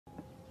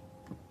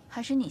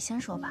还是你先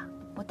说吧，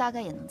我大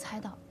概也能猜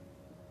到。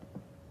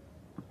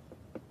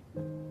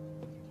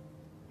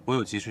我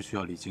有急事需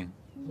要离京，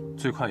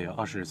最快也要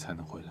20日才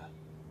能回来。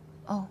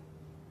哦，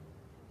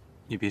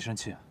你别生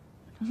气啊。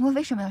我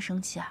为什么要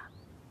生气啊？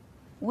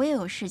我也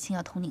有事情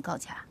要同你告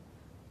假。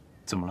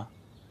怎么了？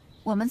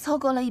我们凑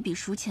够了一笔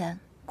赎钱，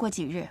过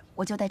几日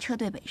我就带车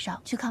队北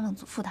上去看望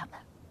祖父他们。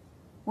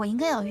我应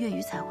该要月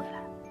余才回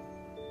来。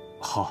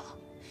好。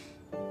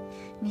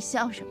你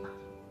笑什么？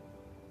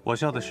我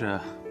笑的是，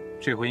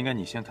这回应该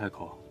你先开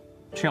口，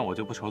这样我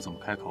就不愁怎么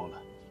开口了。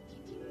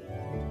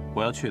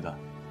我要去的，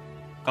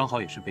刚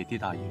好也是北地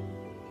大营。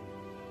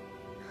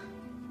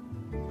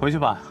回去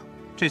吧，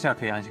这下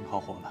可以安心烤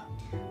火了。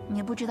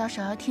你不知道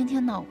少瑶天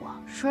天闹我，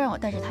说让我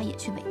带着他也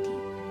去北地，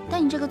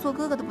但你这个做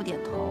哥哥的不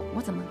点头，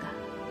我怎么敢？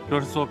若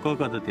是做哥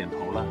哥的点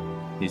头了，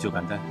你就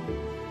敢带？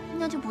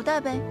那就不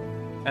带呗。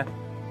哎，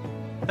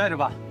带着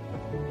吧。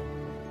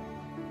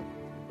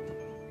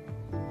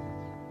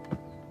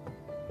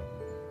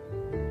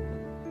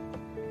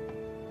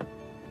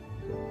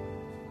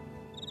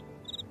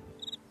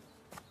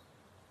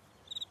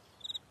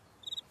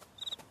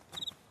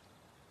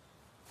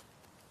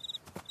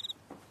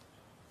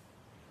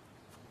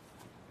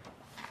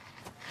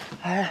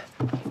哎，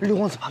六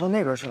公子爬到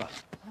那边去了。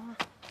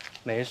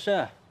没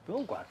事，不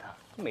用管他，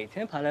每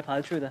天爬来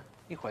爬去的，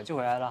一会儿就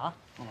回来了啊。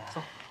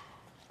走。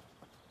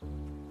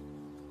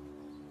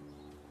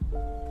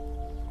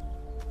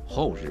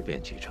后日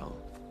便启程。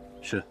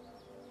是。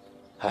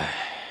哎，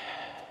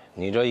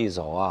你这一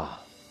走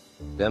啊，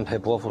连陪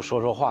伯父说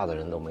说话的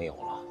人都没有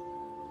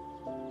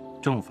了。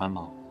政务繁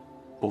忙，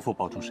伯父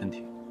保重身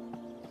体。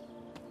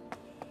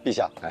陛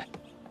下，哎，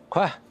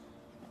快，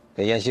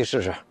给妍希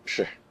试试。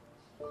是。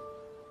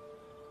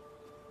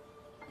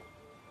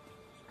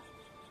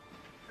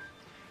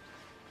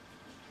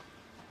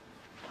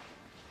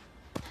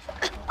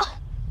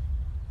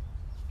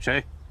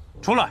谁？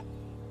出来！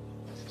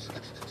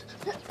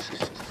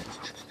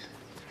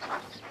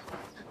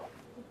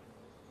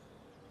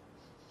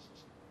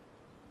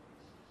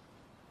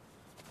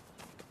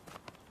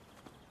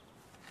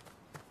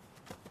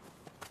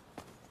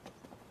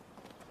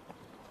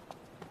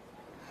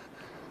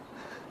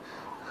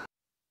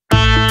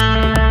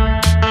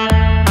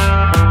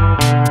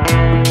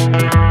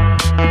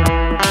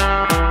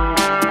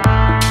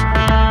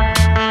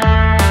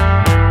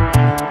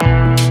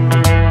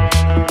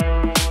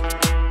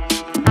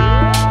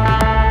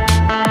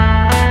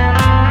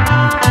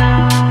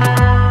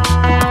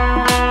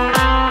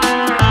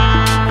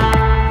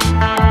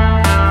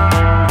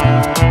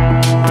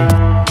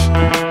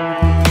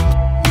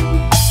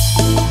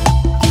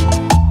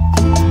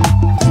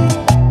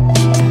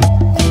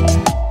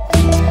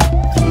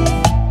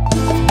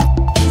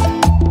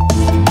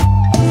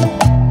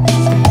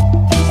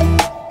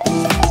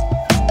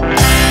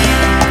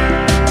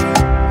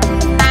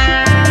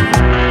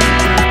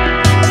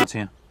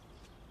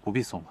不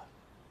必送了。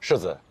世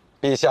子，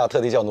陛下特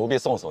地叫奴婢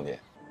送您。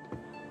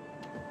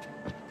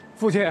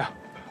父亲，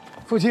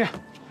父亲，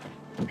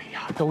哎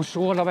呀，都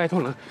说了外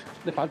头冷，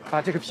那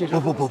把这个披上。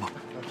不，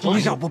披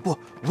上不，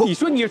你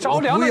说你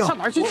着凉了，上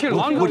哪儿去请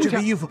郎中去？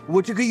我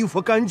这个衣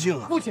服干净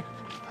啊。父亲，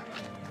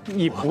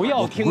你不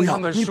要听他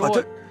们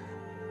说。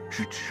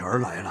是侄儿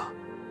来了，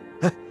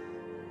哎，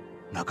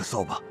拿个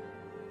扫把，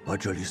把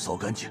这里扫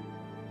干净，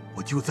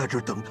我就在这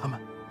儿等他们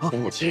啊。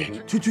父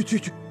亲，去。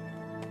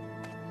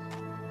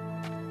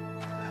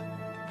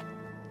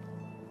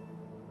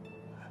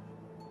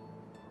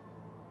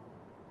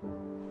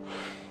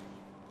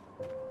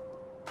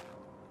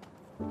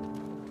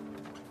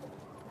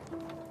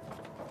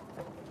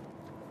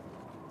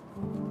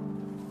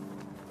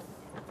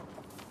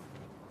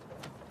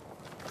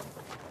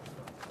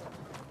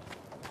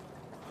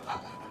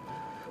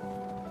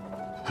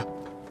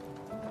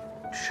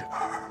侄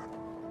儿，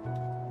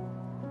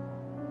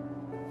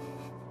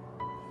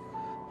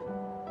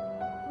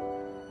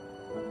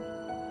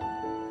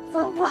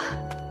父母。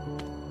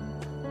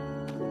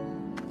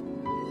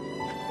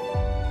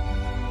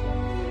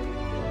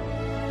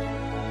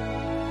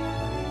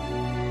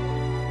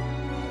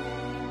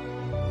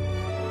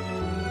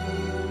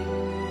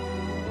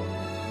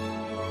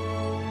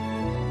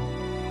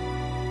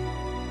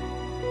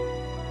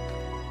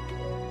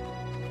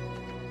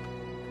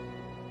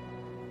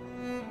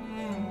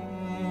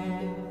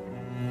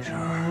侄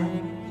儿，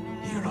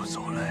一路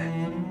走来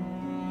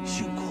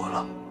辛苦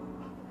了，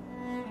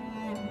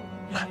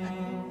来，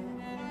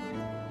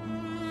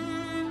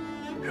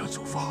让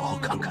祖父好好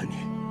看看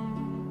你。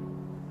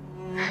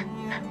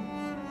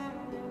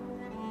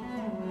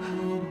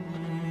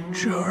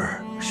侄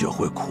儿学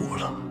会哭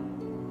了，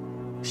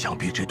想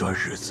必这段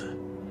日子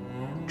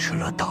吃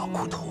了大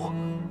苦头。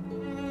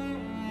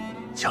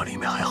家里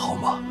面还好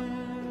吗？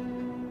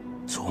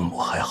祖母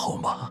还好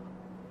吗？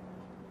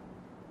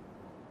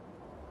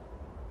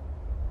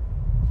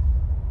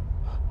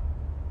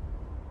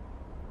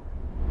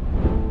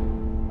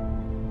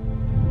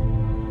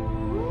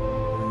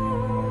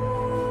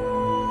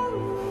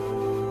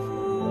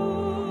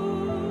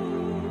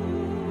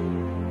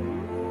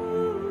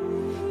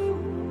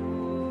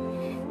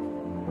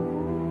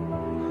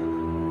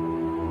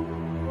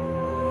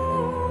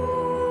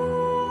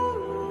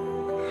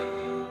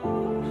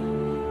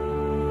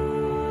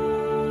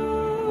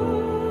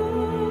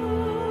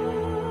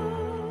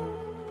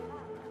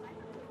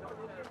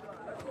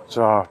侄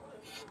儿，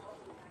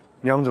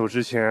娘走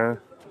之前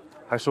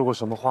还说过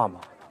什么话吗？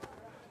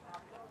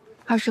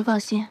二叔放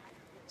心，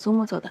祖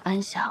母走得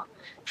安详，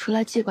除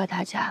了记挂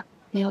大家，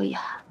没有遗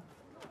憾。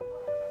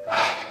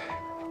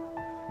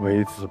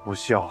为子不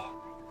孝，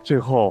最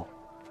后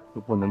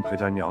又不能陪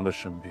在娘的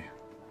身边，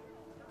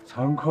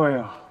惭愧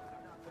啊！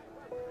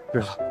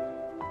对了，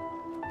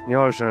你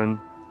二婶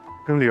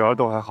跟李儿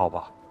都还好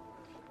吧？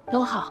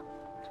都好，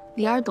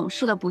李儿懂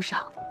事了不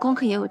少，功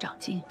课也有长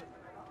进。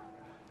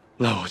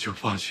那我就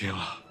放心了。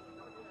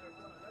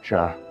婶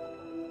儿，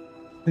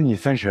那你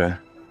三婶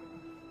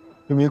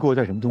又没给我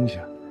带什么东西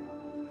啊？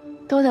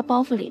都在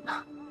包袱里呢，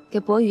给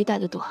博宇带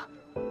的多。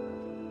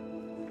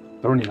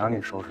都是你娘给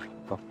你收拾的，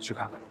走去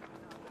看看。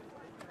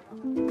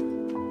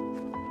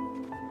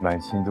满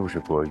心都是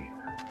国语，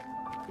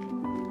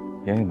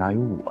眼里哪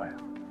有我呀？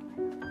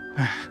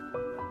哎，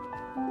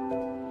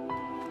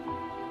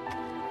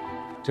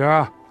侄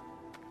儿，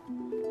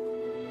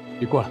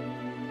你过来。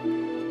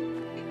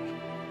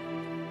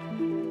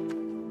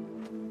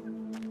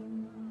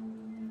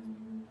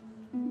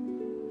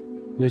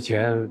你的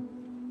钱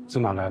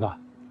从哪来的？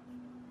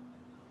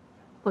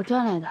我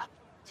赚来的，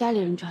家里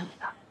人赚来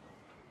的。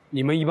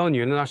你们一帮女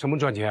人拿什么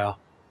赚钱啊？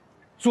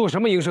做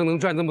什么营生能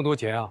赚这么多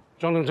钱啊？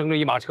整整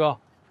一马车。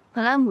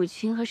本来母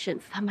亲和婶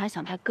子他们还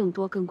想带更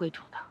多更贵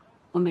重的，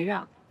我没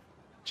让。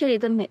这里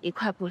的每一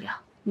块布料，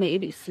每一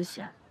缕丝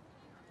线，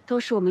都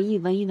是我们一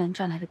文一文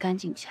赚来的干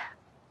净钱。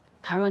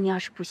倘若你要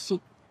是不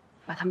信，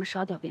把它们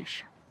烧掉便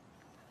是。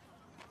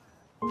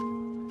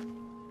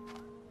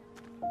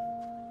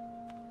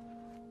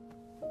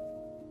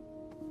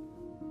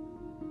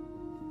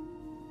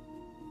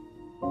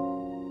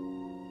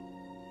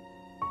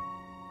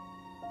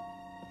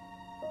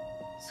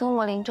祖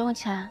母临终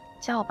前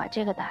叫我把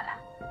这个带来。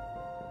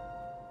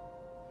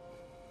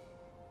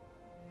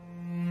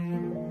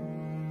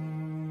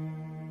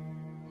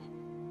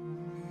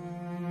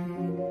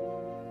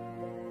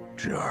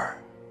侄儿，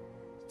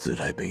自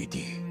来北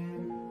地，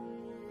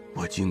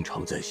我经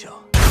常在想，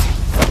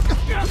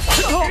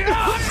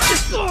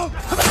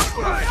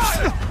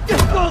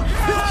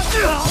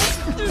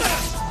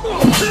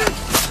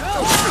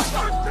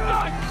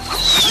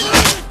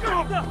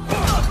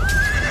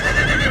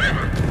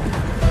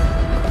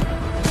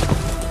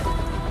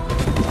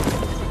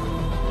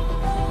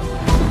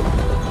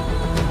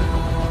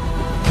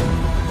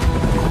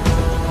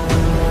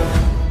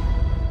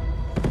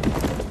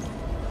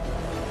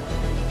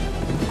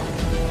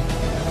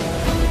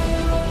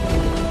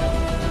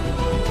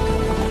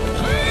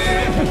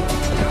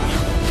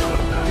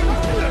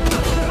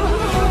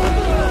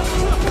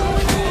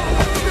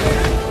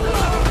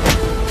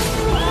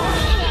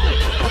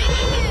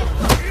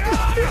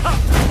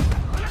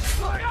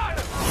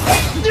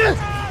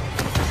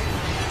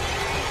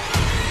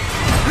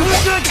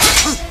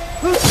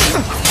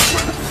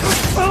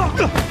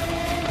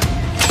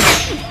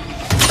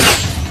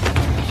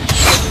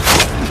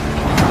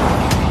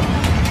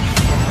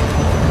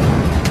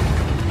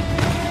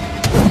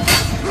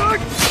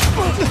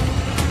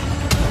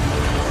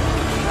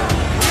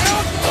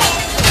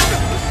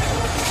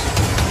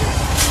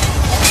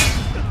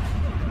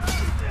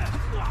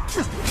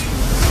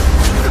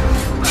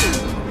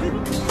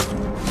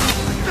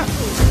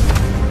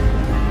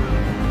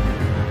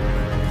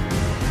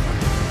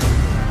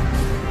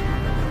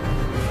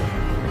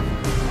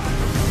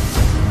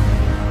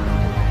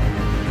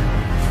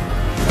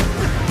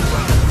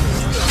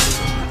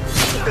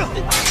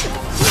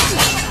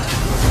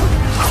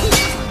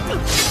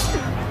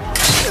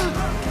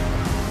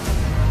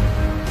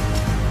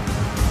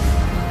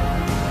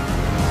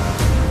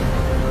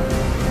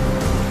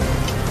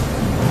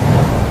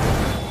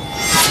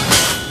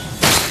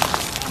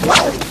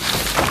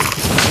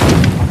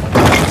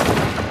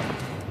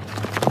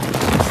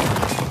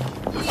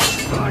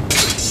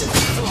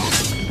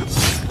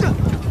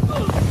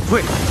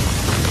喂，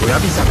狗牙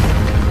陛下。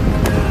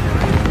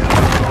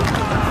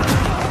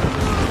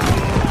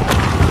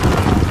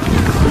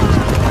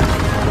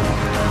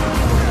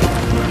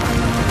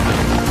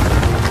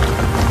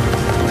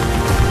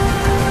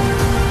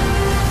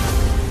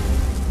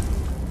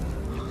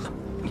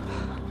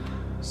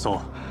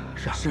松，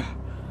是。